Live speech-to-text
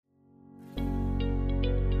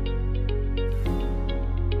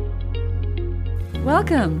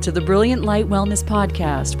Welcome to the Brilliant Light Wellness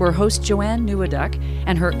Podcast, where host Joanne Neweduk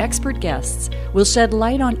and her expert guests will shed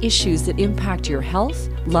light on issues that impact your health,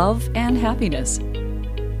 love, and happiness.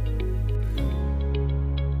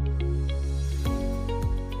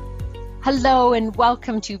 Hello and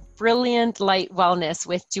welcome to Brilliant Light Wellness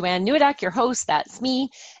with Joanne Neweduk, your host. That's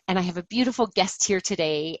me. And I have a beautiful guest here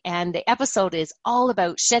today. And the episode is all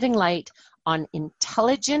about shedding light on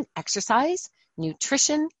intelligent exercise,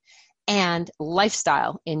 nutrition, and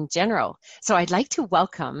lifestyle in general. So I'd like to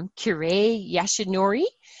welcome Kirei Yasunori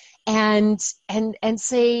and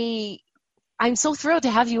say, I'm so thrilled to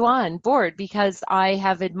have you on board because I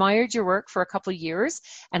have admired your work for a couple of years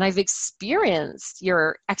and I've experienced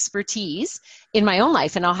your expertise in my own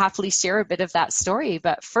life, and I'll happily share a bit of that story.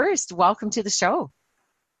 But first, welcome to the show.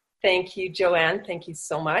 Thank you, Joanne. Thank you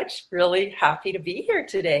so much. Really happy to be here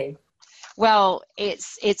today. Well,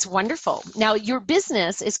 it's wonderful. Now, your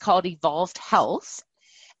business is called Evolved Health,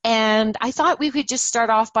 and I thought we could just start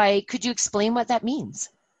off by, could you explain what that means?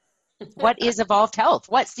 What is Evolved Health?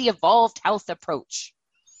 What's the Evolved Health approach?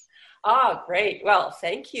 Great. Well,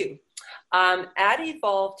 thank you. At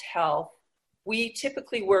Evolved Health, we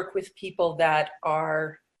typically work with people that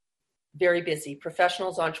are very busy,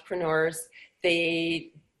 professionals, entrepreneurs.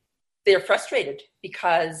 They're frustrated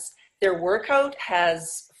because their workout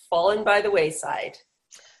has fallen by the wayside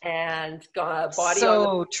and got body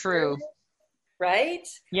so true, right?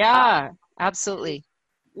 Yeah, absolutely.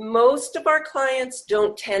 Most of our clients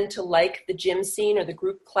don't tend to like the gym scene or the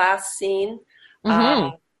group class scene.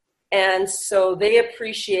 And so they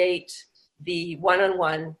appreciate the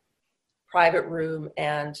one-on-one private room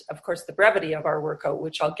and, of course, the brevity of our workout,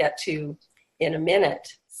 which I'll get to in a minute.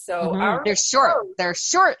 So they're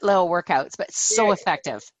short little workouts, but so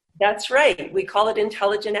effective. That's right. We call it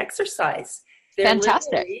intelligent exercise. They're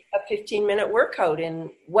fantastic. A 15-minute workout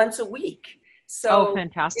once a week. So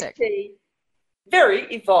fantastic. It's a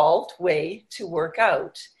very evolved way to work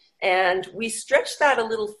out. And we stretch that a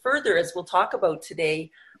little further, as we'll talk about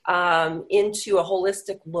today, into a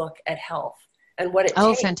holistic look at health and what it takes.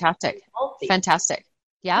 Oh, fantastic. Fantastic.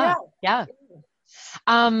 Yeah.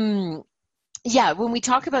 Yeah, when we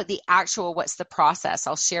talk about the actual, what's the process,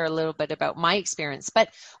 I'll share a little bit about my experience. But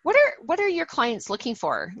what are your clients looking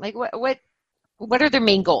for? Like what are their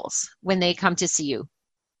main goals when they come to see you?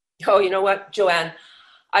 Oh, you know what, Joanne?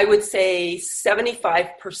 I would say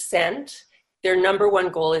 75%, their number one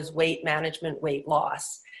goal is weight management, weight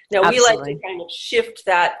loss. Now, Absolutely. We like to kind of shift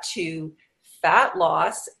that to fat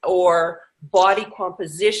loss or body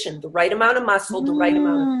composition, the right amount of muscle, the right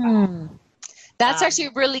amount of fat. That's actually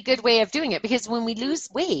a really good way of doing it, because when we lose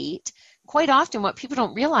weight, quite often what people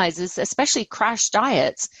don't realize is, especially crash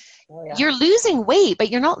diets, you're losing weight, but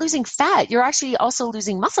you're not losing fat. You're actually also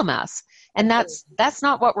losing muscle mass. And that's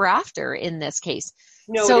not what we're after in this case.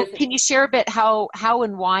 No, so can you share a bit how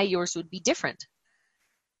and why yours would be different?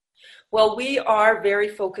 Well, we are very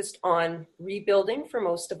focused on rebuilding for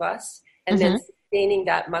most of us and then sustaining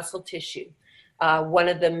that muscle tissue. One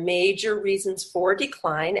of the major reasons for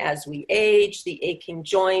decline as we age, the aching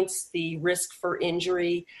joints, the risk for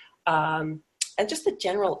injury, and just the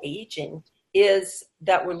general aging is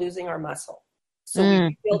that we're losing our muscle. So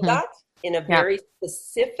we rebuild that in a very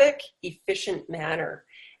specific, efficient manner.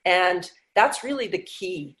 And that's really the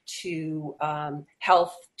key to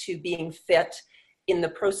health, to being fit. In the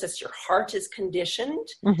process, your heart is conditioned.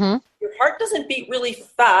 Your heart doesn't beat really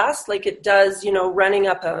fast like it does, running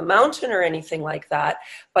up a mountain or anything like that.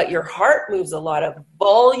 But your heart moves a lot of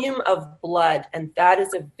volume of blood, and that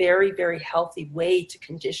is a very, very healthy way to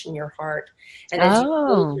condition your heart. And as you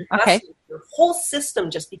build your muscle, your whole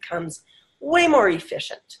system just becomes way more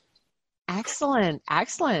efficient. Excellent.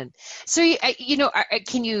 So,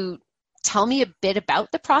 can you tell me a bit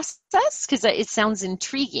about the process? Because it sounds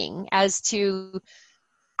intriguing as to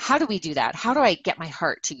how do we do that? How do I get my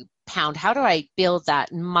heart to pound? How do I build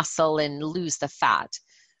that muscle and lose the fat?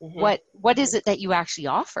 What is it that you actually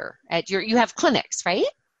offer at you have clinics, right?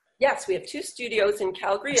 Yes, we have 2 studios in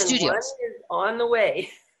Calgary and one is on the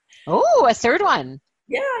way. Oh, a third one.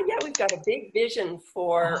 Yeah, we've got a big vision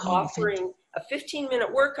for offering a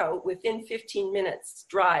 15-minute workout within 15 minutes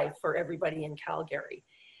drive for everybody in Calgary.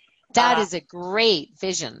 That is a great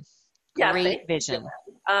vision. Great vision.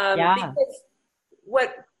 Because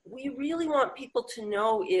what we really want people to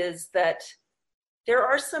know is that there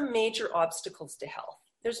are some major obstacles to health.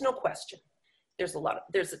 There's no question. There's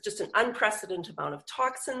just an unprecedented amount of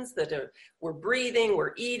toxins that we're breathing,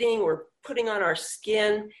 we're eating, we're putting on our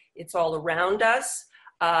skin. It's all around us.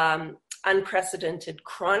 Unprecedented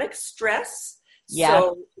chronic stress.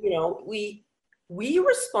 So, we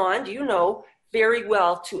respond, very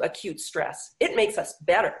well to acute stress. It makes us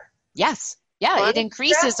better. Yes. Yeah, Chronic it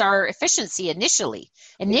increases stress, our efficiency initially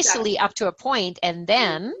exactly. up to a point, and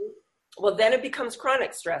then Well, then it becomes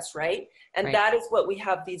chronic stress, right? And right. that is what we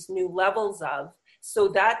have these new levels of. So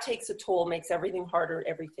that takes a toll, makes everything harder,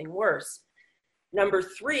 everything worse. Number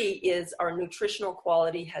 3 is our nutritional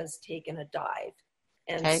quality has taken a dive.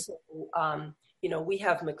 And Okay. so, we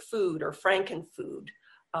have McFood or Frankenfood.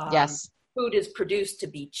 Yes. Food is produced to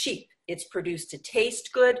be cheap. It's produced to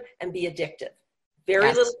taste good and be addictive. Very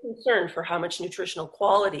Yes. little concern for how much nutritional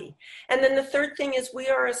quality. And then the third thing is we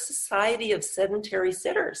are a society of sedentary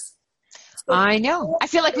sitters. So I know. I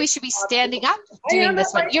feel like we should be standing up I doing am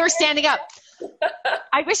this one. You're standing up.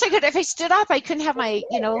 I wish I could. If I stood up, I couldn't have my,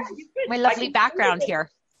 Yeah, you could. my I lovely can background send you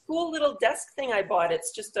here. Cool little desk thing I bought.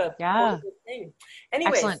 It's just a Yeah. portable thing.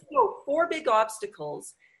 Anyway, Excellent. so 4 big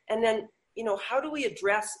obstacles. And then, how do we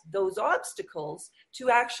address those obstacles to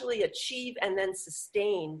actually achieve and then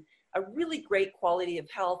sustain a really great quality of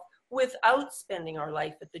health without spending our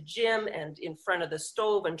life at the gym and in front of the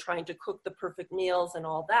stove and trying to cook the perfect meals and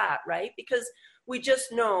all that, right? Because we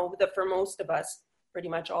just know that for most of us, pretty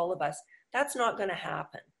much all of us, that's not going to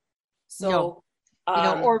happen. So,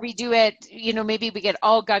 no. Or we do it, maybe we get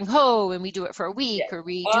all gung-ho and we do it for a week, or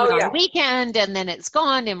we do it on a weekend and then it's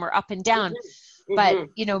gone and we're up and down. Mm-hmm. But,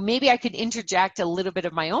 maybe I could interject a little bit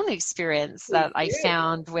of my own experience that I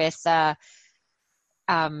found with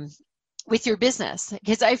your business.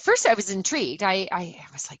 Because I was intrigued. I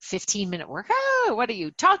was like, 15-minute workout? What are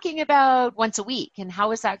you talking about? Once a week? And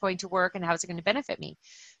how is that going to work? And how is it going to benefit me?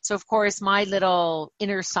 So, of course, my little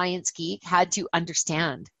inner science geek had to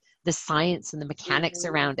understand the science and the mechanics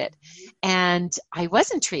around it. And I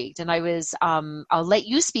was intrigued, and I'll let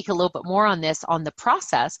you speak a little bit more on this, on the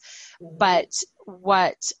process. But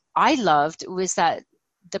what I loved was that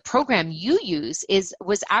the program you use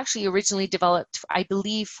was actually originally developed, I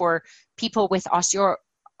believe, for people with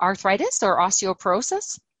osteoarthritis or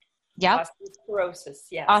osteoporosis. Yeah. Osteoporosis,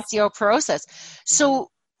 yes. Osteoporosis.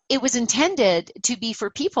 So it was intended to be for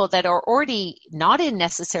people that are already not in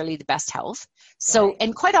necessarily the best health. So, right.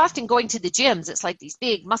 And quite often going to the gyms, it's like these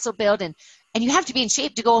big muscle build, and you have to be in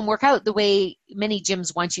shape to go and work out the way many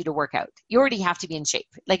gyms want you to work out. You already have to be in shape.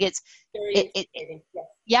 Like it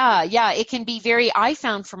can be I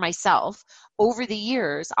found for myself over the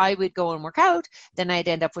years, I would go and work out, then I'd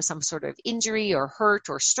end up with some sort of injury or hurt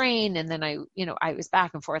or strain. And then I was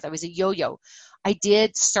back and forth. I was a yo-yo. I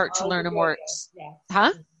did start to learn a more,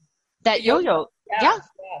 that yo-yo.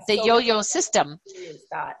 The so yo-yo system. Is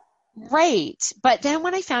that. Right. But then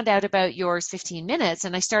when I found out about yours 15 minutes,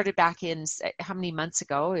 and I started back in, how many months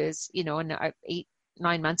ago is, 8-9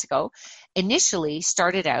 months ago, initially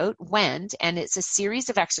started out, went, and it's a series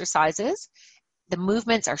of exercises. The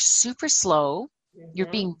movements are super slow. You're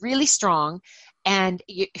being really strong, and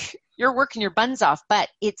you're working your buns off, but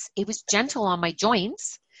it was gentle on my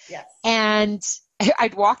joints. Yes. And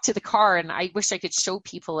I'd walk to the car, and I wish I could show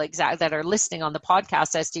people that are listening on the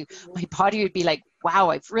podcast as to my body would be like,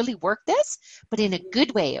 wow, I've really worked this, but in a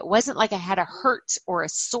good way. It wasn't like I had a hurt or a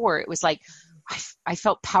sore. It was like I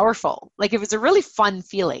felt powerful. Like it was a really fun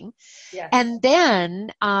feeling. Yes. And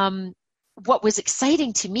then what was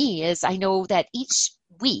exciting to me is I know that each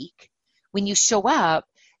week when you show up,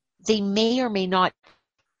 they may or may not,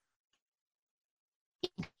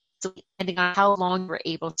 depending on how long we're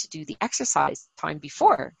able to do the exercise time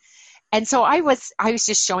before. And so I was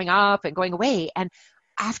just showing up and going away. And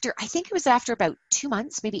I think it was after about 2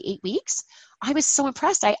 months, maybe 8 weeks, I was so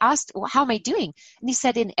impressed. I asked, well, how am I doing? And he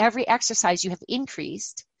said, in every exercise you have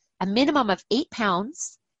increased a minimum of 8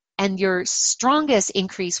 pounds, and your strongest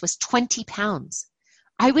increase was 20 pounds.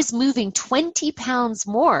 I was moving 20 pounds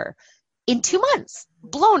more in 2 months,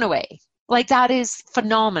 blown away. Like that is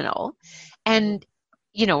phenomenal. And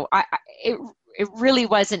it really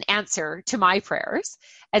was an answer to my prayers.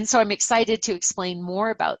 And so I'm excited to explain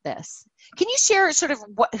more about this. Can you share sort of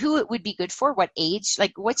who it would be good for, what age,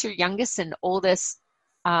 like what's your youngest and oldest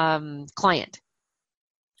client?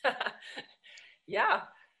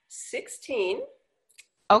 16.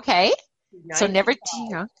 Okay. 95. So never,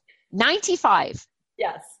 95.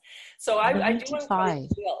 Yes. So I do want to call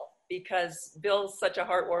Bill, because Bill's such a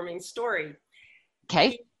heartwarming story.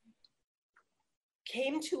 Okay. He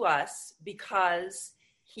came to us because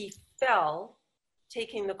he fell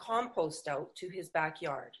taking the compost out to his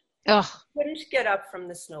backyard. Ugh. Couldn't get up from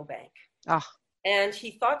the snowbank. Ugh. And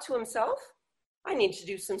he thought to himself, I need to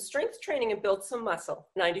do some strength training and build some muscle.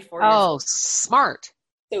 94 years old. Oh, smart.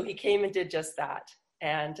 So he came and did just that.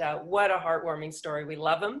 And what a heartwarming story. We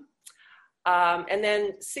love him. And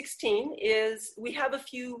then 16 is, we have a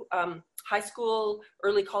few high school,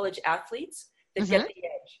 early college athletes that get the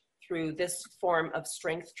edge through this form of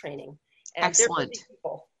strength training. And Excellent. they're busy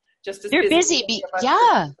people, just as They're busy.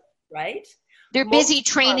 Right? They're busy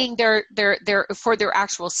training their for their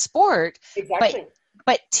actual sport. Exactly.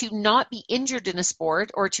 But to not be injured in a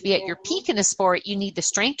sport or to be at your peak in a sport, you need the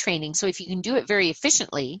strength training. So if you can do it very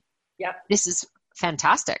efficiently, this is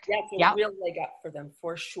fantastic. Yeah, it's a real leg up for them,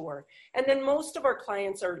 for sure. And then most of our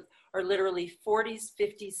clients are literally 40s,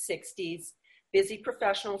 50s, 60s, busy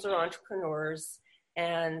professionals or entrepreneurs.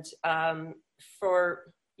 And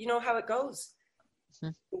for, you know how it goes.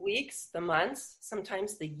 The weeks, the months,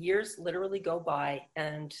 sometimes the years literally go by,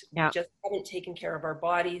 and we just haven't taken care of our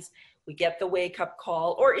bodies. We get the wake-up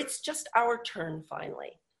call, or it's just our turn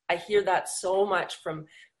finally. I hear that so much from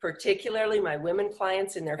particularly my women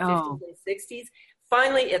clients in their 50s and 60s.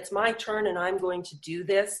 Finally, it's my turn, and I'm going to do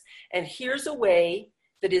this. And here's a way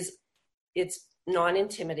that it's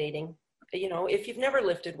non-intimidating. You know, if you've never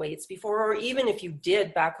lifted weights before, or even if you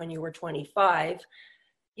did back when you were 25,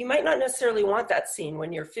 you might not necessarily want that scene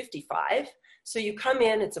when you're 55. So you come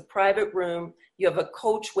in, it's a private room, you have a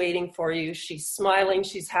coach waiting for you. She's smiling,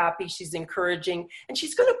 she's happy, she's encouraging, and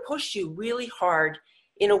she's going to push you really hard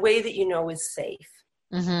in a way that you know is safe.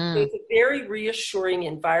 So it's a very reassuring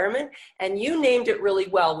environment, and you named it really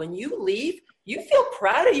well. When you leave, you feel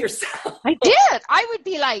proud of yourself. I did. I would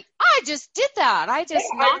be like, I just did that. I just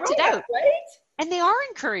knocked it out. Right? And they are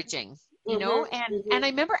encouraging. You know, and I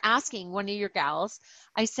remember asking one of your gals,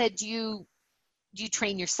 I said, do you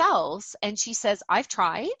train yourselves? And she says, I've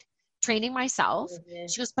tried training myself.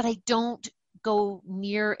 She goes, but I don't go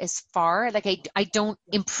near as far. Like I don't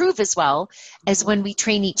improve as well as when we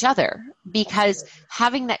train each other, because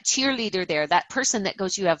having that cheerleader there, that person that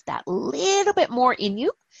goes, you have that little bit more in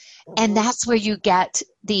you. And that's where you get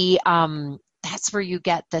the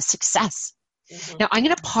success. Now, I'm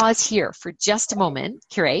going to pause here for just a moment,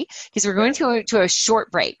 Kirei, because we're going to a short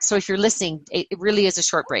break. So if you're listening, it really is a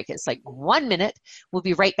short break. It's like 1 minute. We'll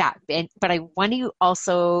be right back. But I want you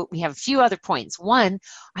also, we have a few other points. One,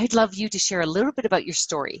 I'd love you to share a little bit about your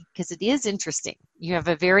story, because it is interesting. You have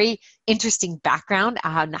a very interesting background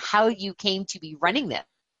on how you came to be running this.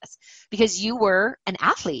 Because you were an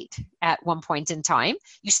athlete at one point in time.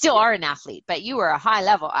 You still are an athlete, but you were a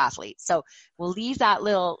high-level athlete. So we'll leave that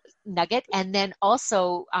little nugget. And then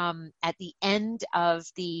also at the end of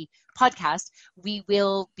the podcast, we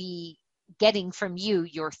will be getting from you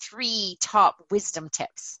your 3 top wisdom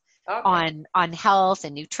tips on health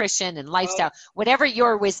and nutrition and lifestyle, whatever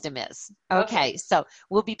your wisdom is. Okay, so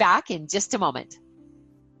we'll be back in just a moment.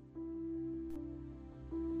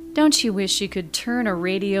 Don't you wish you could turn a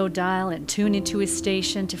radio dial and tune into a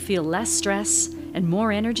station to feel less stress and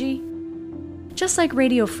more energy? Just like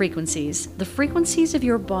radio frequencies, the frequencies of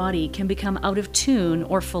your body can become out of tune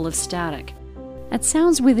or full of static. At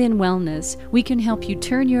Sounds Within Wellness, we can help you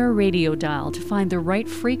turn your radio dial to find the right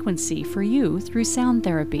frequency for you through sound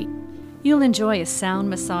therapy. You'll enjoy a sound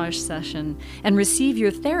massage session and receive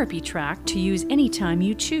your therapy track to use anytime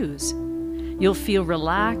you choose. You'll feel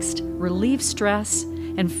relaxed, relieve stress,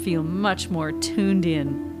 and feel much more tuned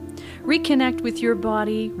in. Reconnect with your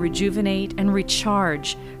body, rejuvenate, and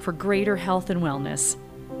recharge for greater health and wellness.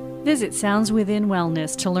 Visit Sounds Within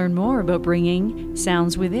Wellness to learn more about bringing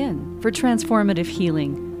Sounds Within for transformative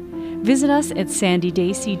healing. Visit us at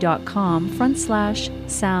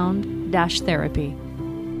sandydaisy.com/sound-therapy.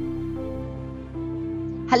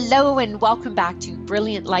 Hello and welcome back to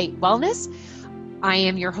Brilliant Light Wellness. I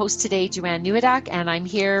am your host today, Joanne Nieuwendak, and I'm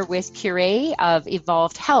here with Kirei of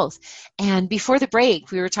Evolved Health. And before the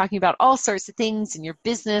break, we were talking about all sorts of things in your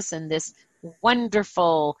business and this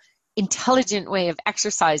wonderful, intelligent way of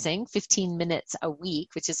exercising 15 minutes a week,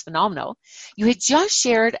 which is phenomenal. You had just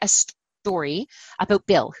shared a story about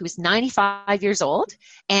Bill, who was 95 years old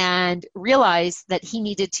and realized that he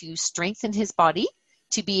needed to strengthen his body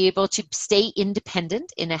to be able to stay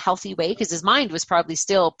independent in a healthy way, because his mind was probably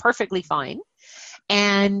still perfectly fine.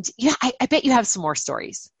 And yeah, I bet you have some more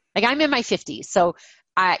stories. Like, I'm in my 50s, so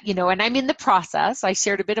and I'm in the process. I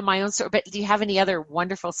shared a bit of my own story, but do you have any other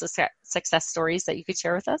wonderful success stories that you could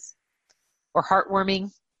share with us, or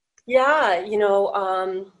heartwarming? Yeah,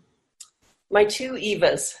 my 2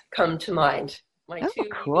 Evas come to mind. My 2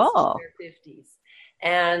 Evas in their 50s,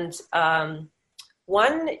 and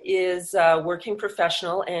one is a working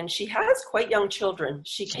professional, and she has quite young children.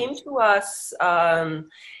 She came to us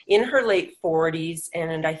in her late 40s,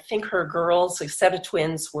 and I think her girls, a set of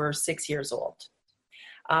twins, were 6 years old.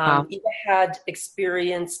 Eva had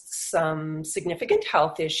experienced some significant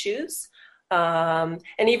health issues, and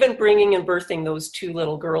even bringing and birthing those 2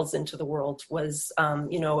 little girls into the world was, a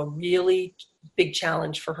really big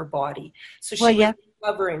challenge for her body. So she was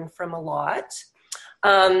recovering from a lot.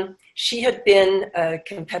 She had been a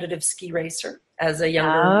competitive ski racer as a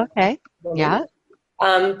younger woman. Yeah.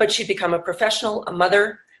 But she'd become a professional, a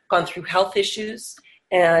mother, gone through health issues,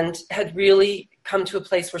 and had really come to a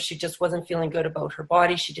place where she just wasn't feeling good about her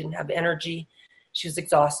body. She didn't have energy. She was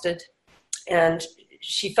exhausted. And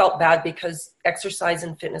she felt bad because exercise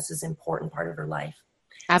and fitness is an important part of her life.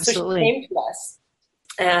 Absolutely. So she came to us.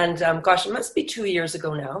 And gosh, it must be 2 years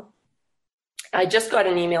ago now. I just got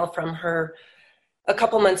an email from her a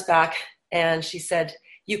couple months back, and she said,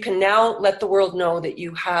 you can now let the world know that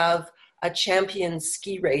you have a champion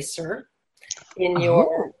ski racer in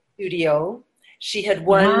your studio. She had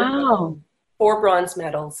won 4 bronze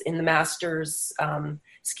medals in the Masters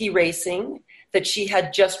ski racing that she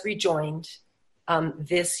had just rejoined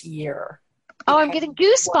this year. Oh, I'm getting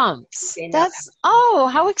goosebumps. That's,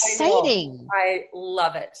 how exciting. I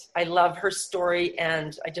love it. I love her story,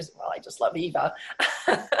 and I just love Eva.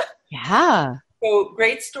 Yeah. So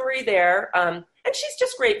great story there. And she's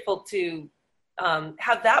just grateful to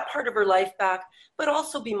have that part of her life back, but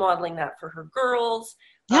also be modeling that for her girls.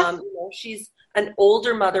 Yeah. She's an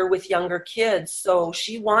older mother with younger kids, so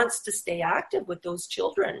she wants to stay active with those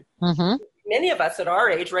children. Mm-hmm. Many of us at our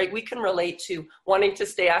age, right, we can relate to wanting to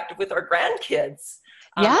stay active with our grandkids.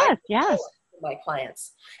 Yes. My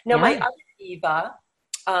clients. Now, my other Eva,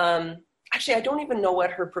 actually, I don't even know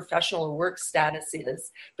what her professional or work status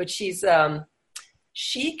is, but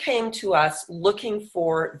she came to us looking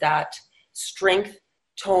for that strength,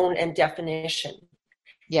 tone, and definition.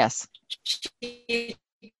 Yes. She's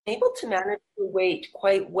able to manage her weight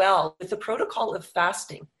quite well with the protocol of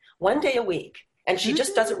fasting 1 day a week. And she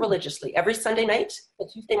just does it religiously. Every Sunday night and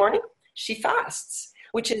Tuesday morning, she fasts,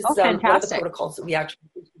 which is one of the protocols that we actually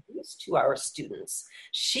introduce to our students.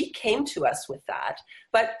 She came to us with that,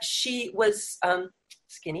 but she was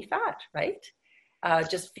skinny fat, right?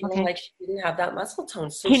 Just feeling like she didn't have that muscle tone.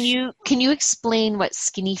 So can you explain what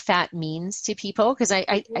skinny fat means to people? Because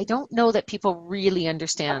I don't know that people really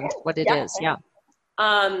understand what it is. Yeah.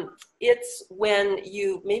 It's when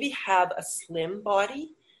you maybe have a slim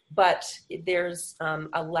body, but there's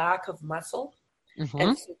a lack of muscle,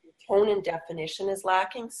 and so the tone and definition is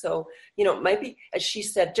lacking. So, it might be, as she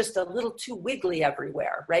said, just a little too wiggly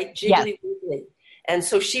everywhere, right? Jiggly wiggly. And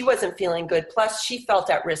so she wasn't feeling good. Plus, she felt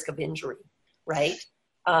at risk of injury, right?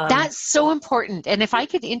 That's so important. And if I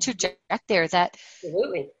could interject there, that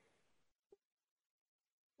absolutely.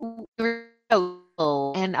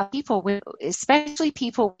 And people, especially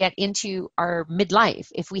people get into our midlife,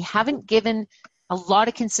 if we haven't given a lot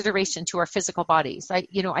of consideration to our physical bodies. I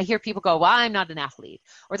hear people go, well, I'm not an athlete,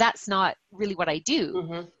 or that's not really what I do.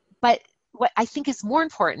 Mm-hmm. But what I think is more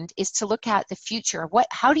important is to look at the future.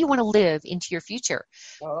 How do you want to live into your future?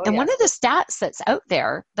 One of the stats that's out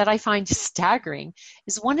there that I find staggering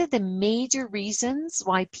is one of the major reasons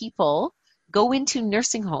why people go into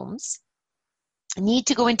nursing homes, need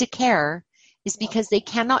to go into care, is because they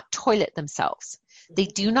cannot toilet themselves. They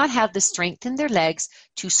do not have the strength in their legs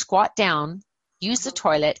to squat down, use the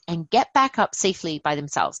toilet, and get back up safely by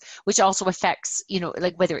themselves, which also affects,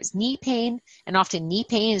 like whether it's knee pain, and often knee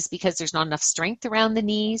pain is because there's not enough strength around the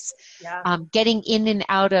knees, getting in and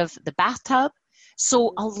out of the bathtub.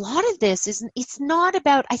 So a lot of this it's not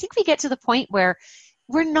about, I think we get to the point where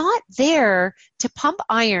we're not there to pump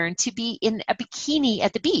iron, to be in a bikini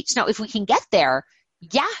at the beach. Now, if we can get there,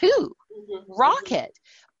 yahoo, rocket.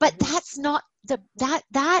 But that's not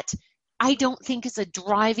that I don't think is a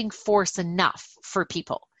driving force enough for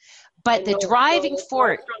people. But the driving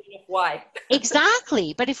force, why?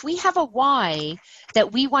 Exactly. But if we have a why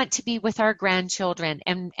that we want to be with our grandchildren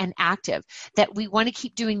and active, that we want to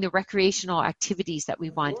keep doing the recreational activities that we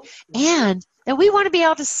want, and that we want to be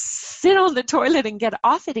able to sit on the toilet and get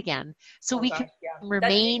off it again, so we can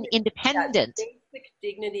remain independent. Basic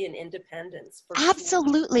dignity and independence.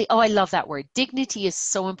 Absolutely. Oh, I love that word. Dignity is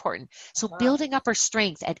so important. So building up our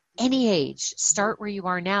strength at any age, start where you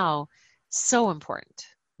are now, so important.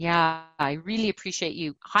 Yeah, I really appreciate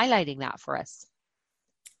you highlighting that for us.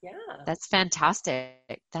 Yeah. That's fantastic.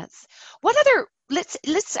 What other, let's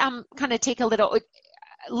kind of take a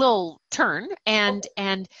little turn and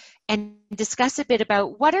discuss a bit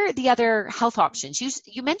about what are the other health options.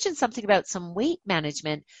 You mentioned something about some weight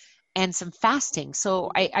management and some fasting. So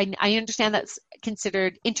I understand that's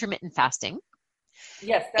considered intermittent fasting.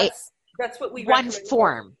 Yes, that's what we one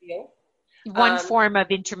recommend. One form of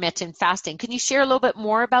intermittent fasting. Can you share a little bit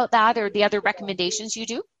more about that, or the other recommendations you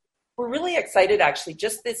do? We're really excited, actually.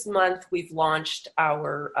 Just this month, we've launched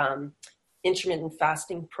our intermittent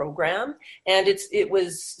fasting program, and it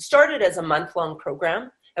was started as a month-long program,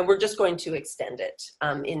 And we're just going to extend it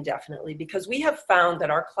indefinitely, because we have found that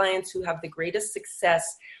our clients who have the greatest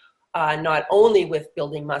success, not only with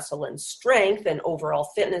building muscle and strength and overall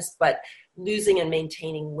fitness, but losing and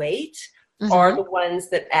maintaining weight, are the ones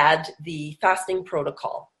that add the fasting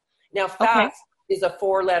protocol. Now, fast is a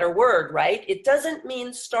 4-letter word, right? It doesn't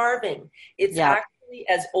mean starving. It's actually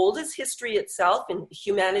as old as history itself and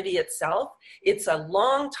humanity itself. It's a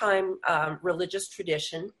long time religious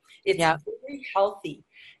tradition. It's very healthy.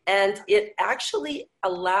 And it actually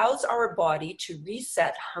allows our body to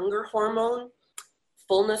reset hunger hormone,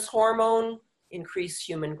 fullness hormone, increase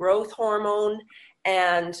human growth hormone,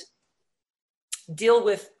 and deal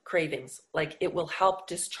with cravings. Like, it will help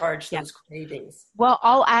discharge those cravings. Well,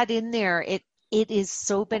 I'll add in there, it is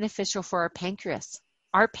so beneficial for our pancreas.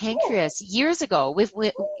 Our pancreas, years ago,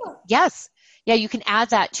 you can add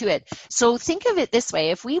that to it. So think of it this way.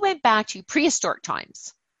 If we went back to prehistoric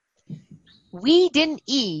times, we didn't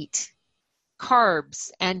eat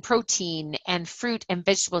carbs and protein and fruit and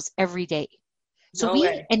vegetables every day. So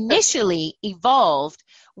we initially evolved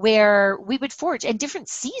where we would forage in different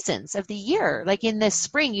seasons of the year. Like in the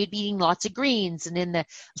spring, you'd be eating lots of greens, and in the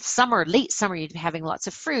summer, late summer, you'd be having lots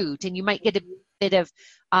of fruit, and you might get a bit of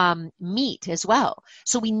meat as well.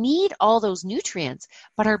 So we need all those nutrients,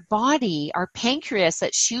 but our body, our pancreas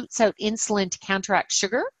that shoots out insulin to counteract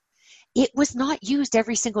sugar, it was not used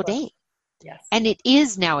every single day. Yes. And it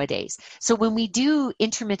is nowadays. So when we do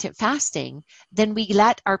intermittent fasting, then we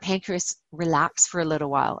let our pancreas relax for a little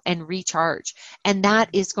while and recharge. And that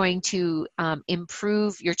is going to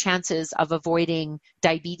improve your chances of avoiding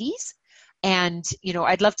diabetes. And,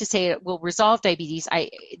 I'd love to say it will resolve diabetes.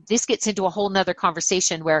 This gets into a whole nother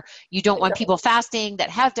conversation where you don't want people fasting that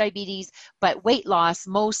have diabetes, but weight loss,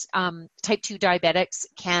 most type 2 diabetics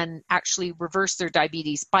can actually reverse their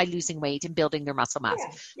diabetes by losing weight and building their muscle mass.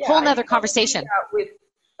 Whole nother conversation. With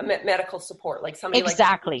medical support, like somebody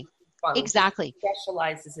exactly. He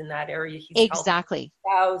specializes in that area. He's exactly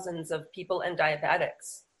helped thousands of people and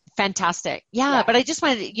diabetics. Fantastic. Yeah, but I just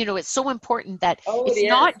wanted to, it's so important that it's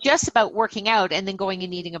not just about working out and then going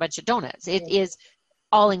and eating a bunch of donuts. It is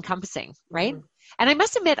all encompassing, right? And I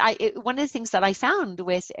must admit, one of the things that I found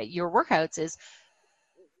with your workouts is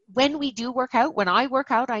when we do work out, when I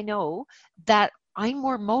work out, I know that I'm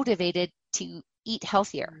more motivated to eat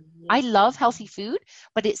healthier. I love healthy food,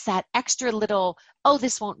 but it's that extra little,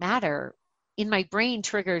 this won't matter, in my brain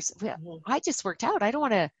triggers, I just worked out. I don't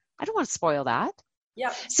want to spoil that.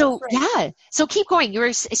 Yeah. So, So keep going. You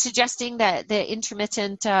were suggesting that the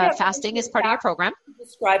intermittent fasting is part of your program. To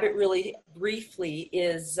describe it really briefly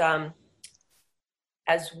is,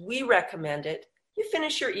 as we recommend it, you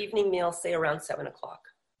finish your evening meal, say around 7 o'clock.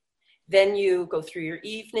 Then you go through your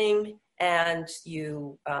evening and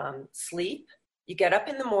you sleep. You get up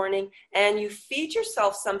in the morning and you feed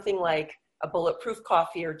yourself something like a bulletproof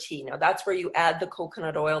coffee or tea. Now that's where you add the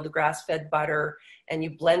coconut oil, the grass-fed butter, and you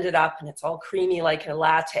blend it up and it's all creamy like a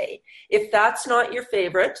latte. If that's not your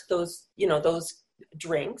favorite, those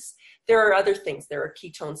drinks, there are other things. There are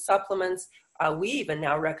ketone supplements. We even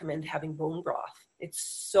now recommend having bone broth. It's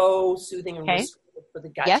so soothing and restorative for the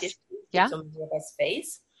gut tissue. It's a robust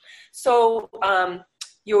face. So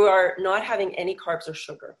you are not having any carbs or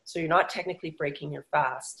sugar. So you're not technically breaking your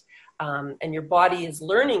fast. And your body is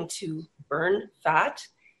learning to burn fat.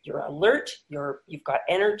 You're alert, you've got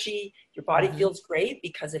energy, your body feels great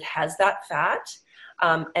because it has that fat.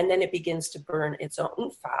 And then it begins to burn its own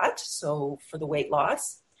fat, so for the weight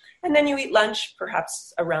loss. And then you eat lunch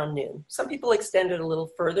perhaps around noon. Some people extend it a little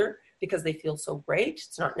further because they feel so great.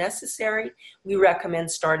 It's not necessary. We recommend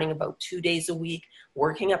starting about 2 days a week,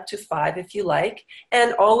 working up to 5 if you like.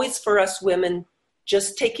 And always for us women,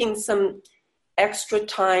 just taking some extra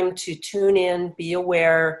time to tune in, be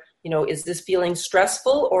aware, is this feeling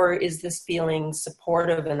stressful or is this feeling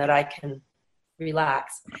supportive and that I can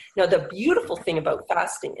relax? Now, the beautiful thing about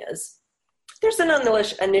fasting is there's an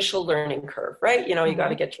initial learning curve, right? You got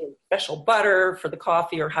to get your special butter for the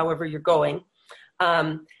coffee or however you're going.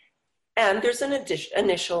 And there's an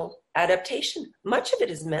initial adaptation. Much of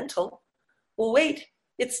it is mental. Well, wait,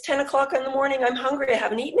 it's 10 o'clock in the morning. I'm hungry. I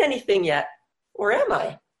haven't eaten anything yet. Or am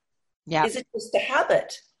I? Yeah. Is it just a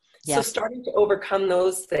habit? Yeah. So starting to overcome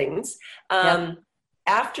those things.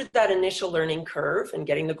 After that initial learning curve and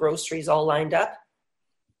getting the groceries all lined up,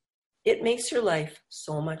 it makes your life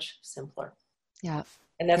so much simpler. Yeah.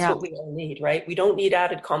 And that's what we all need, right? We don't need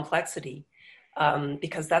added complexity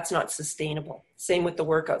because that's not sustainable. Same with the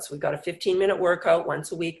workouts. We've got a 15-minute workout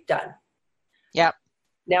once a week, done. Yeah.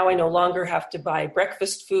 Now I no longer have to buy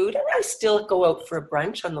breakfast food, and I still go out for a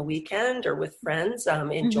brunch on the weekend or with friends,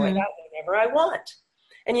 enjoy that whenever I want.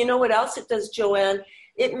 And you know what else it does, Joanne?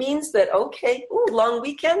 it means that, okay, long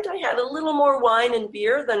weekend, I had a little more wine and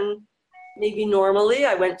beer than maybe normally.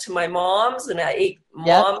 I went to my mom's and I ate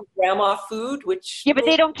grandma food, which... Yeah, but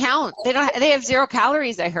they don't count. They have 0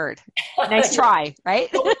 calories, I heard. Nice try, right?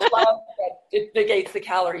 It negates the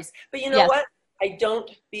calories. But you know what? I don't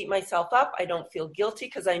beat myself up. I don't feel guilty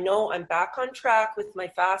because I know I'm back on track with my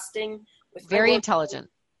fasting. Very intelligent.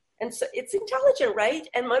 And so it's intelligent, right?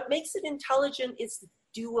 And what makes it intelligent is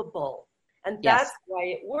doable. And that's why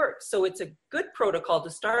it works. So it's a good protocol to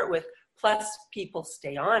start with, plus people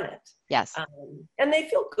stay on it. Yes. And they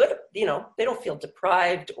feel good, they don't feel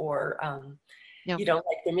deprived or, like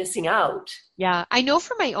they're missing out. Yeah. I know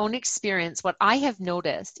from my own experience, what I have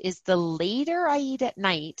noticed is the later I eat at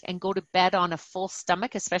night and go to bed on a full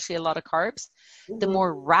stomach, especially a lot of carbs, the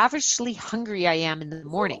more ravishly hungry I am in the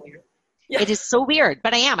morning. Yeah. It is so weird,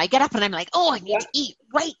 but I am. I get up and I'm like, I need to eat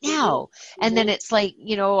right now. And then it's like,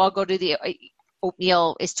 I'll go to the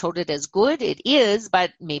oatmeal is touted as good. It is,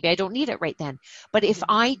 but maybe I don't need it right then. But if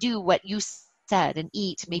I do what you said and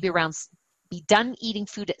eat maybe be done eating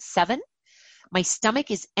food at 7, my stomach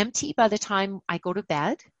is empty by the time I go to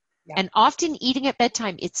bed. Yeah. And often eating at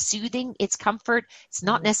bedtime, it's soothing, it's comfort, it's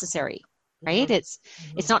not necessary. Right? It's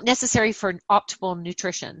not necessary for optimal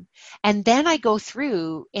nutrition. And then I go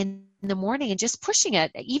through in the morning and just pushing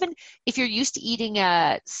it. Even if you're used to eating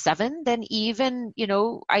at 7, then even,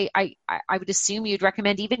 I would assume you'd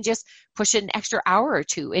recommend even just push it an extra hour or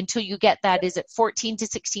 2 until you get that, is it 14 to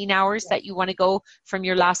 16 hours that you want to go from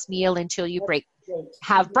your last meal until you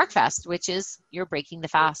have breakfast, which is you're breaking the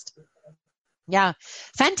fast. Yeah.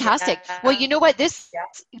 Fantastic. Well, you know what? This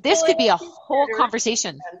could be a whole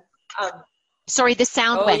conversation. Sorry, the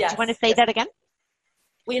sound went. Yes, do you want to say that again?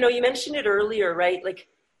 Well, you mentioned it earlier, right? Like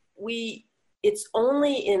it's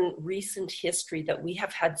only in recent history that we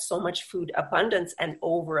have had so much food abundance and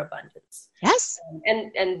overabundance. Yes.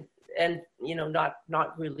 And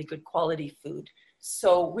not really good quality food.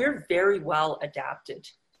 So we're very well adapted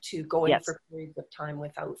to going for periods of time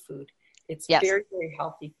without food. It's very, very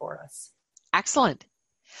healthy for us. Excellent.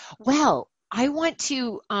 Well, I want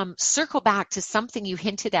to circle back to something you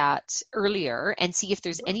hinted at earlier and see if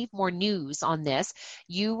there's any more news on this.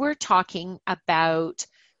 You were talking about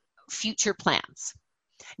future plans.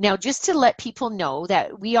 Now, just to let people know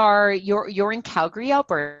that you're in Calgary,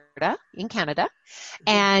 Alberta, in Canada,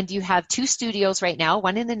 and you have 2 studios right now,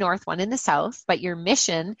 one in the north, one in the south, but your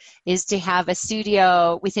mission is to have a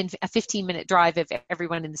studio within a 15-minute drive of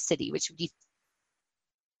everyone in the city, which would be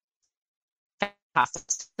fantastic.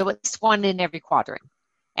 So it's one in every quadrant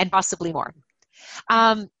and possibly more.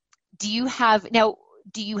 Do you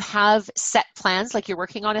have set plans, like you're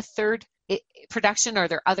working on a 3rd production? Are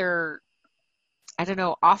there other,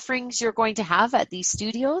 offerings you're going to have at these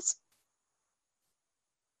studios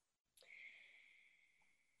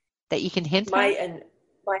that you can hint at?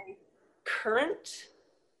 My current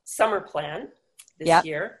summer plan this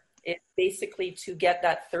year is basically to get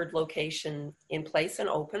that 3rd location in place and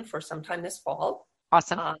open for sometime this fall.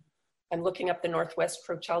 Awesome. I'm looking up the Northwest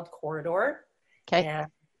Crowchild corridor. Okay.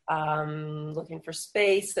 And looking for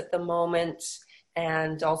space at the moment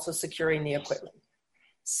and also securing the equipment.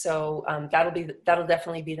 So that'll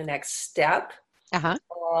definitely be the next step.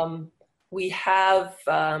 We have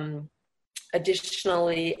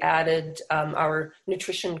additionally added our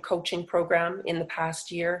nutrition coaching program in the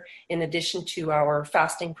past year, in addition to our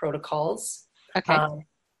fasting protocols. Okay.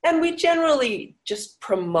 And we generally just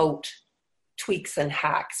promote tweaks and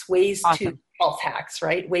hacks, ways to health hacks,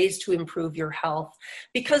 right? Ways to improve your health.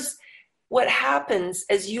 Because what happens,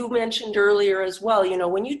 as you mentioned earlier as well,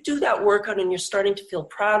 when you do that workout and you're starting to feel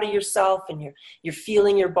proud of yourself and you're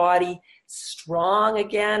feeling your body strong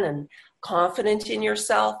again and confident in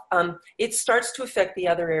yourself, it starts to affect the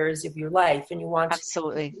other areas of your life, and you want to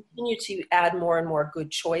continue to add more and more good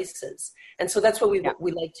choices. And so that's what we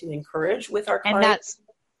like to encourage with our clients. And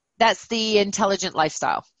that's the intelligent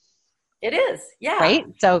lifestyle. It is, yeah. Right?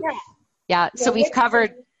 So, so we've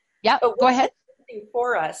covered, go ahead.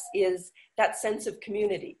 For us is that sense of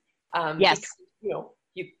community. Yes. Because,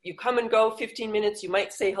 you come and go 15 minutes, you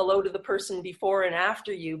might say hello to the person before and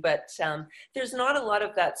after you, but there's not a lot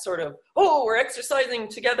of that sort of, we're exercising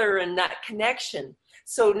together and that connection.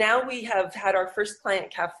 So now we have had our first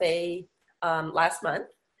client cafe last month.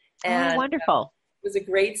 And wonderful. It was a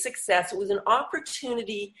great success. It was an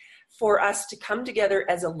opportunity for us to come together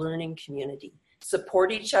as a learning community,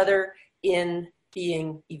 support each other in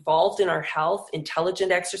being evolved in our health,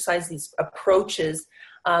 intelligent exercise, these approaches.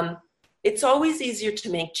 It's always easier to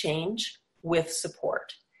make change with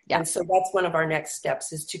support. Yeah. And so that's one of our next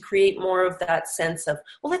steps, is to create more of that sense of,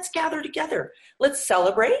 let's gather together. Let's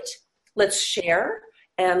celebrate. Let's share.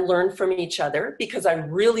 and learn from each other, because I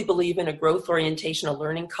really believe in a growth orientation, a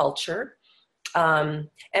learning culture. And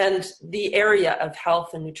the area of health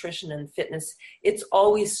and nutrition and fitness, it's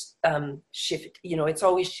always it's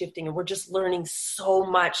always shifting, and we're just learning so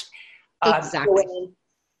much. Exactly.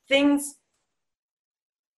 Things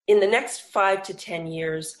in the next 5 to 10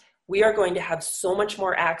 years, we are going to have so much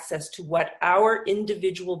more access to what our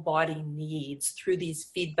individual body needs through these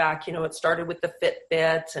feedback. It started with the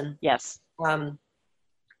Fitbit, and yes,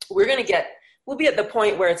 we'll be at the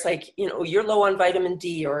point where it's like, you're low on vitamin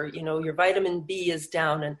D, or, your vitamin B is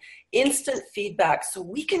down, and instant feedback, so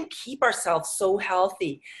we can keep ourselves so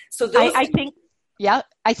healthy. So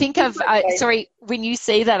I think of, sorry, when you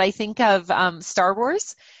say that, I think of Star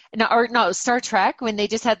Wars, Star Trek, when they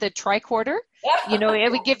just had the tricorder.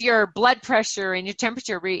 It would give your blood pressure and your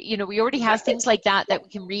temperature. We already have things like that we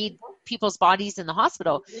can read people's bodies in the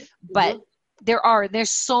hospital, but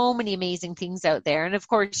there's so many amazing things out there. And of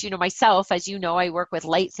course, myself, as you know, I work with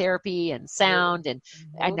light therapy and sound and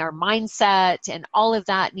our mindset, and all of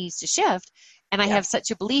that needs to shift. And I have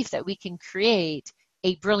such a belief that we can create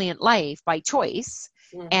a brilliant life by choice.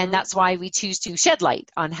 And that's why we choose to shed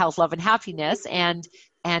light on health, love, and happiness, and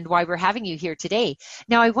why we're having you here today.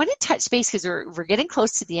 Now, I want to touch base because we're getting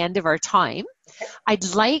close to the end of our time. I'd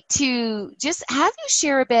like to just have you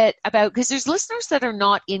share a bit about, because there's listeners that are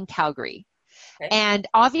not in Calgary. Okay. And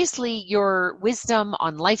obviously your wisdom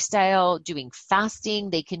on lifestyle, doing fasting,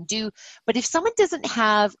 they can do. But if someone doesn't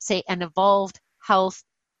have, say, an evolved health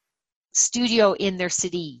studio in their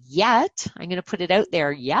city yet, I'm going to put it out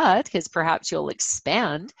there yet, because perhaps you'll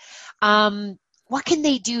expand. What can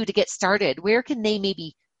they do to get started? Where can they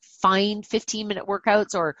maybe find 15-minute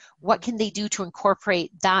workouts, or what can they do to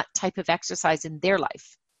incorporate that type of exercise in their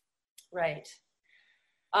life? Right.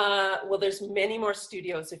 Well, there's many more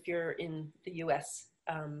studios if you're in the U.S.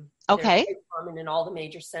 Okay. They're common in all the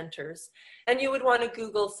major centers. And you would want to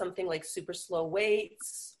Google something like super slow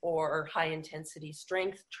weights or high intensity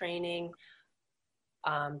strength training.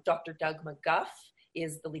 Dr. Doug McGuff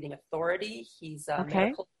is the leading authority. He's a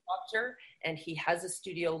medical doctor, and he has a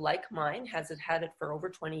studio like mine, had it for over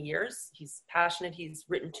 20 years. He's passionate. He's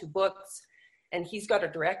written 2 books, and he's got a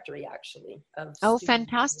directory actually of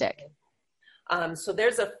fantastic. So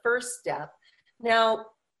there's a first step. Now,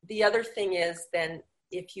 the other thing is then,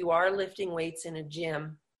 if you are lifting weights in a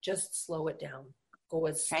gym, just slow it down. Go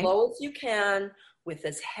as slow as you can, with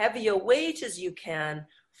as heavy a weight as you can,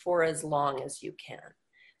 for as long as you can.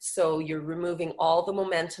 So you're removing all the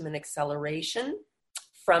momentum and acceleration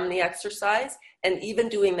from the exercise, and even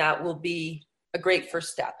doing that will be a great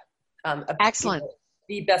first step. Excellent.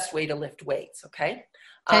 The best way to lift weights, okay?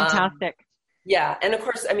 Fantastic. Yeah, and of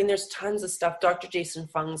course, I mean, there's tons of stuff. Dr. Jason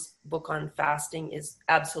Fung's book on fasting is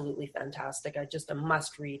absolutely fantastic. A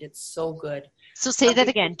must read. It's so good. So say that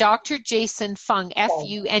again. Dr. Jason Fung,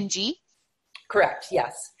 F-U-N-G? Correct,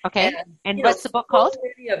 yes. Okay, and what's the book called?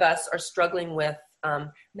 Many of us are struggling with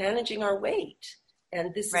managing our weight.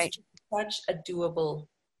 And this is such a doable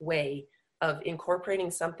way of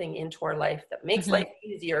incorporating something into our life that makes life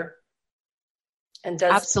easier and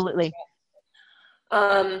does. Absolutely.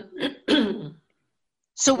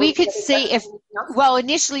 So we could say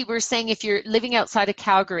initially we're saying if you're living outside of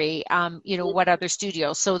Calgary, what other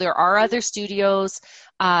studios? So there are other studios.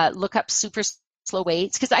 Look up super slow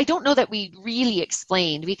weights, because I don't know that we really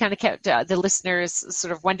explained. We kind of kept the listeners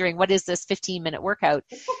sort of wondering, what is this 15-minute workout?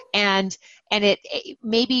 And it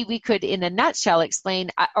maybe we could, in a nutshell, explain,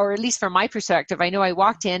 or at least from my perspective, I know I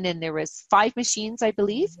walked in and there was 5 machines, I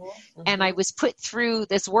believe, and I was put through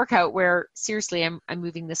this workout where seriously I'm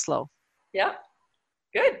moving this slow. Yeah.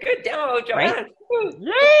 Good demo, Joanne.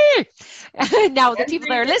 Right? Now the people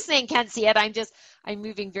that are listening can't see it. I'm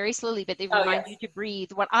moving very slowly, but they remind you to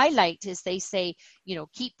breathe. What I liked is they say,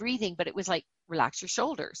 keep breathing, but it was like, relax your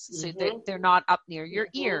shoulders. So they're not up near your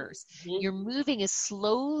ears. You're moving as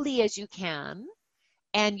slowly as you can,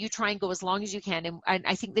 and you try and go as long as you can. And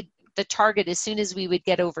I think that the target, as soon as we would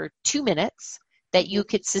get over 2 minutes, that you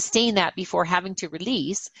could sustain that before having to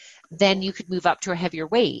release, then you could move up to a heavier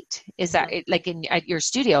weight. Is that like at your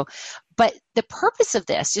studio? But the purpose of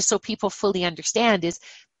this, just so people fully understand, is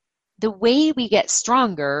the way we get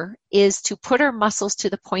stronger is to put our muscles to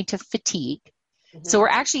the point of fatigue. So we're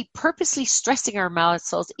actually purposely stressing our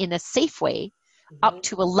muscles in a safe way up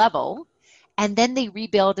to a level, and then they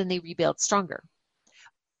rebuild and they rebuild stronger.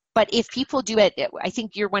 But if people do it, I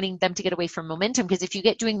think you're wanting them to get away from momentum, because if you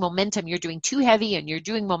get doing momentum, you're doing too heavy and you're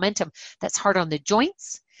doing momentum, that's hard on the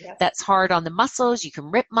joints. Yes. That's hard on the muscles. You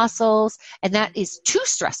can rip muscles, and that is too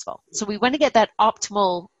stressful. So we want to get that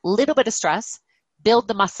optimal little bit of stress, build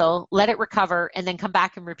the muscle, let it recover, and then come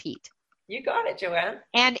back and repeat. You got it, Joanne.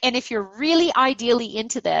 And if you're really ideally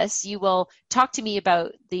into this, you will talk to me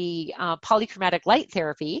about the polychromatic light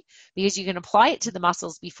therapy, because you can apply it to the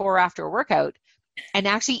muscles before or after a workout and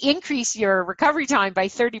actually increase your recovery time by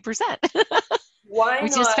 30%,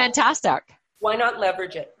 which is fantastic. Why not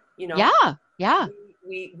leverage it? You know? Yeah.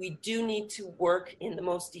 We do need to work in the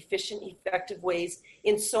most efficient, effective ways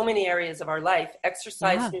in so many areas of our life.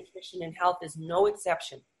 Exercise, nutrition, and health is no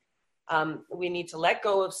exception. We need to let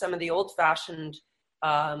go of some of the old-fashioned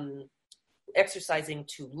exercising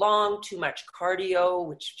too long, too much cardio,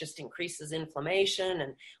 which just increases inflammation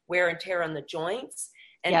and wear and tear on the joints,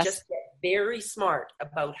 and just get very smart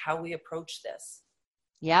about how we approach this.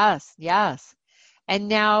 Yes. And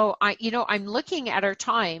now, I'm looking at our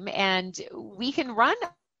time, and we can run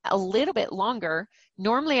a little bit longer.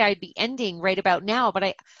 Normally, I'd be ending right about now, but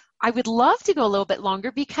I would love to go a little bit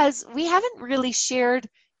longer, because we haven't really shared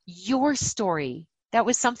your story. That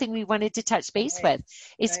was something we wanted to touch base with.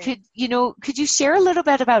 Could you share a little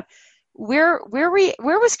bit about where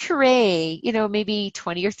was Kirei, maybe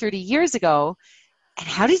 20 or 30 years ago, and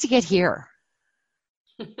how did you get here?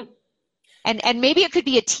 And maybe it could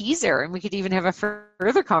be a teaser, and we could even have a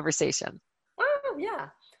further conversation. Oh, yeah.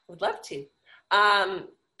 Would love to.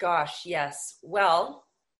 Gosh, yes. Well,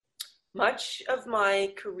 much of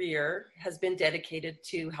my career has been dedicated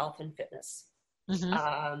to health and fitness.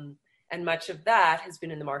 Mm-hmm. And much of that has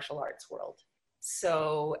been in the martial arts world.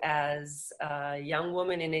 So as a young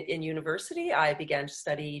woman in university, I began to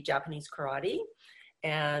study Japanese karate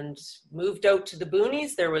and moved out to the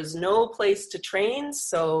boonies. There was no place to train,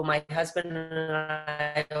 so my husband and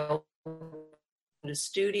I opened a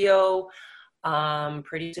studio.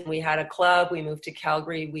 Pretty soon we had a club. We moved to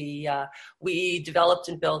Calgary. We developed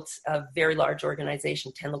and built a very large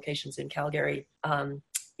organization, 10 locations in Calgary,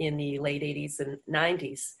 in the late 80s and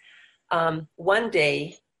 90s. One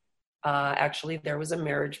day, actually, there was a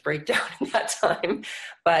marriage breakdown at that time,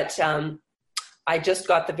 but I just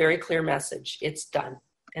got the very clear message, it's done.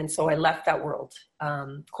 And so I left that world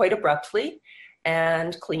quite abruptly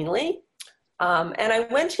and cleanly. And I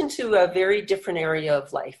went into a very different area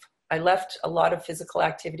of life. I left a lot of physical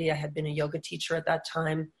activity. I had been a yoga teacher at that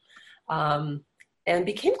time, and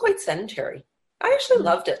became quite sedentary. I actually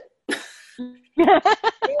loved it.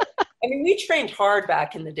 I mean, we trained hard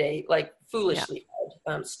back in the day, like foolishly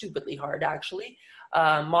hard, stupidly hard, actually,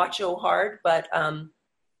 macho hard, but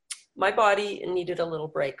my body needed a little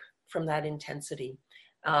break from that intensity.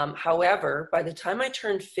 However, by the time I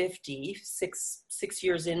turned 50, six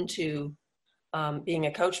years into being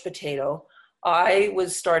a couch potato, I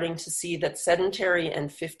was starting to see that sedentary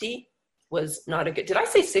and 50 was not a good, did I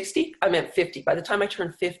say 60? I meant 50. By the time I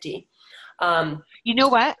turned 50. You know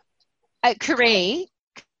what? Kirei,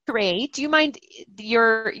 do you mind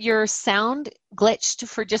your sound glitched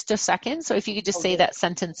for just a second? So if you could just say that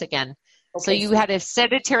sentence again. Okay, so you had a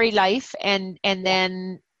sedentary life, and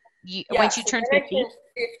then once you turned 50? I turned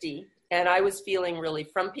 50, and I was feeling really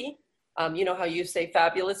frumpy. You know how you say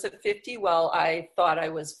fabulous at 50? Well, I thought I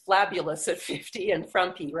was flabulous at 50 and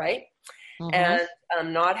frumpy, right? Mm-hmm. And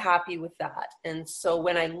I'm not happy with that. And so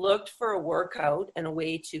when I looked for a workout and a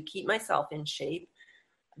way to keep myself in shape,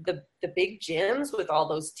 the big gyms with all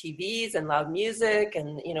those TVs and loud music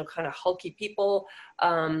and, kind of hulky people,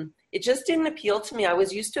 it just didn't appeal to me. I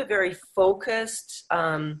was used to a very focused,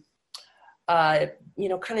 kind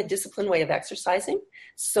of disciplined way of exercising.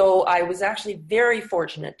 So I was actually very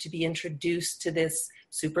fortunate to be introduced to this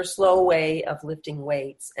super slow way of lifting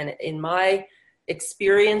weights. And in my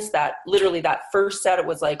experience, that first set, it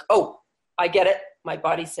was like, oh, I get it. My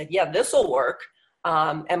body said, yeah, this will work.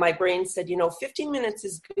 And my brain said, 15 minutes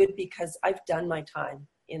is good because I've done my time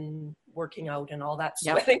in working out and all that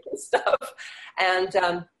sweating and stuff. And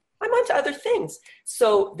I'm on to other things.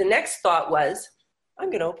 So the next thought was,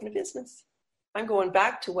 I'm going to open a business. I'm going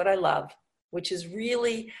back to what I love, which is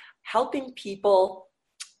really helping people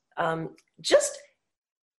just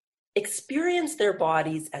experience their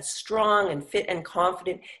bodies as strong and fit and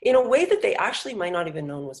confident in a way that they actually might not even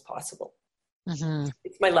known was possible. Mm-hmm.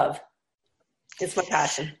 It's my love. It's my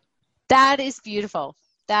passion. That is beautiful.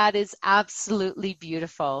 That is absolutely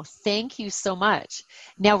beautiful. Thank you so much.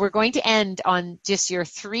 Now we're going to end on just your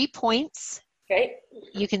 3 points. Okay.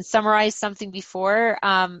 You can summarize something before,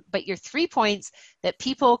 but your 3 points that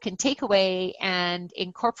people can take away and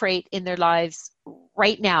incorporate in their lives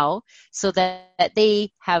right now so that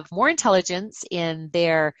they have more intelligence in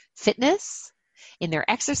their fitness, in their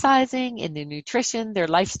exercising, in their nutrition, their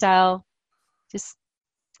lifestyle. Just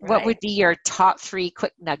what would be your top 3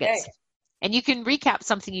 quick nuggets? Okay. And you can recap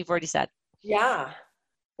something you've already said. Yeah.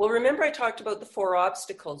 Well, remember I talked about the 4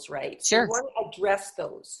 obstacles, right? Sure. So we want to address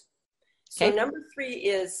those. So Okay. number 3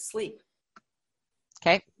 is sleep.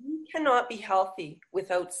 Okay. You cannot be healthy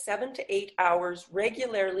without 7 to 8 hours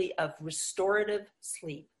regularly of restorative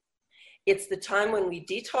sleep. It's the time when we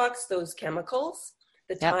detox those chemicals,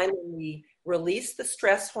 the Yep. time when we release the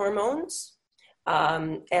stress hormones,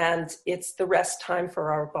 and it's the rest time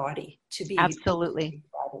for our body to be. Absolutely.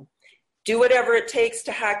 Do whatever it takes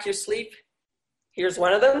to hack your sleep. Here's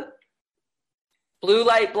one of them. Blue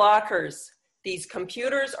light blockers. These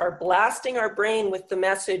computers are blasting our brain with the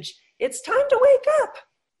message, it's time to wake up,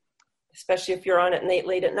 especially if you're on it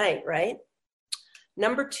late at night, right?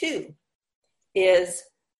 Number 2 is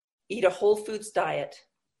eat a whole foods diet.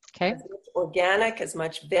 Okay. As much organic, as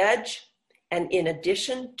much veg, and in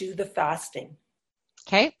addition, do the fasting.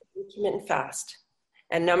 Okay. Intermittent fast.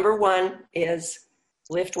 And number 1 is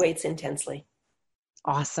lift weights intensely.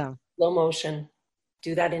 Awesome. Slow motion.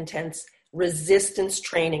 Do that intense resistance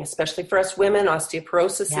training, especially for us women.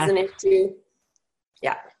 Osteoporosis is an issue.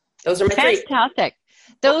 Yeah. Those are my 3. Fantastic.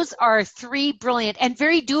 Those are 3 brilliant and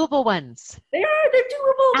very doable ones. They're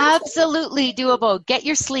doable. Absolutely doable. Get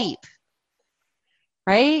your sleep,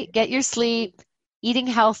 right? Get your sleep, eating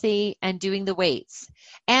healthy, and doing the weights.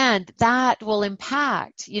 And that will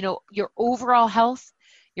impact, your overall health,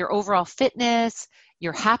 your overall fitness,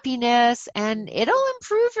 your happiness, and it'll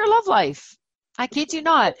improve your love life. I kid you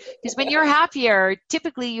not. Because when you're happier,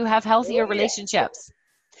 typically you have healthier relationships.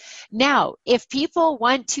 Now, if people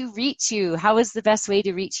want to reach you, how is the best way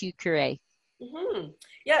to reach you, Kirei?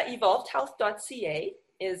 Yeah, evolvedhealth.ca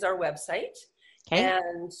is our website. Okay.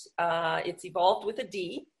 And it's evolved with a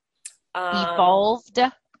D.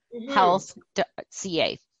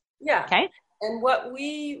 Evolvedhealth.ca. Yeah. Okay. And what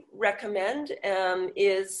we recommend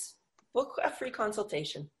is book a free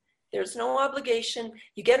consultation. There's no obligation.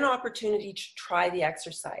 You get an opportunity to try the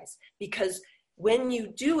exercise, because when you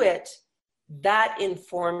do it, that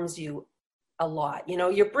informs you a lot.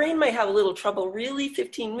 Your brain might have a little trouble. Really,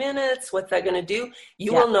 15 minutes? What's that going to do?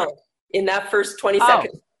 You will know in that first 20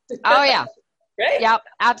 seconds. Oh, yeah. Right? Yeah,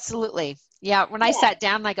 absolutely. Yeah, when I sat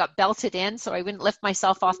down, I got belted in so I wouldn't lift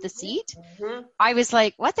myself off the seat. I was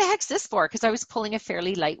like, what the heck's this for? Because I was pulling a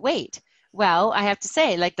fairly light weight. Well, I have to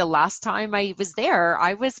say, like the last time I was there,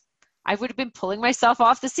 I would have been pulling myself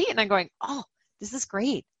off the seat, and I'm going, oh, this is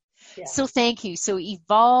great. Yeah. So thank you. So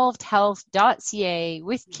evolvedhealth.ca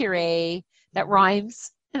with Kirei, that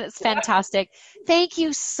rhymes, and it's fantastic. Thank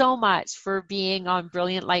you so much for being on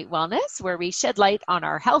Brilliant Light Wellness, where we shed light on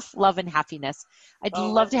our health, love, and happiness. I'd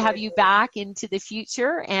love to have you back into the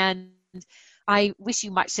future, and I wish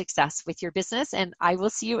you much success with your business, and I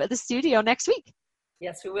will see you at the studio next week.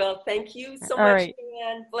 Yes, we will. Thank you so much,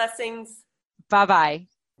 Joanne. Blessings. Bye-bye.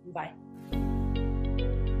 Bye.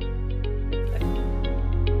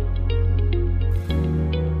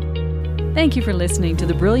 Thank you for listening to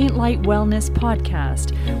the Brilliant Light Wellness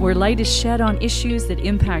Podcast, where light is shed on issues that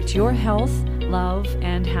impact your health, love,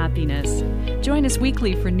 and happiness. Join us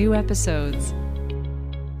weekly for new episodes.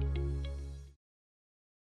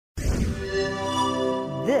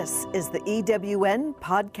 This is the EWN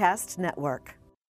Podcast Network.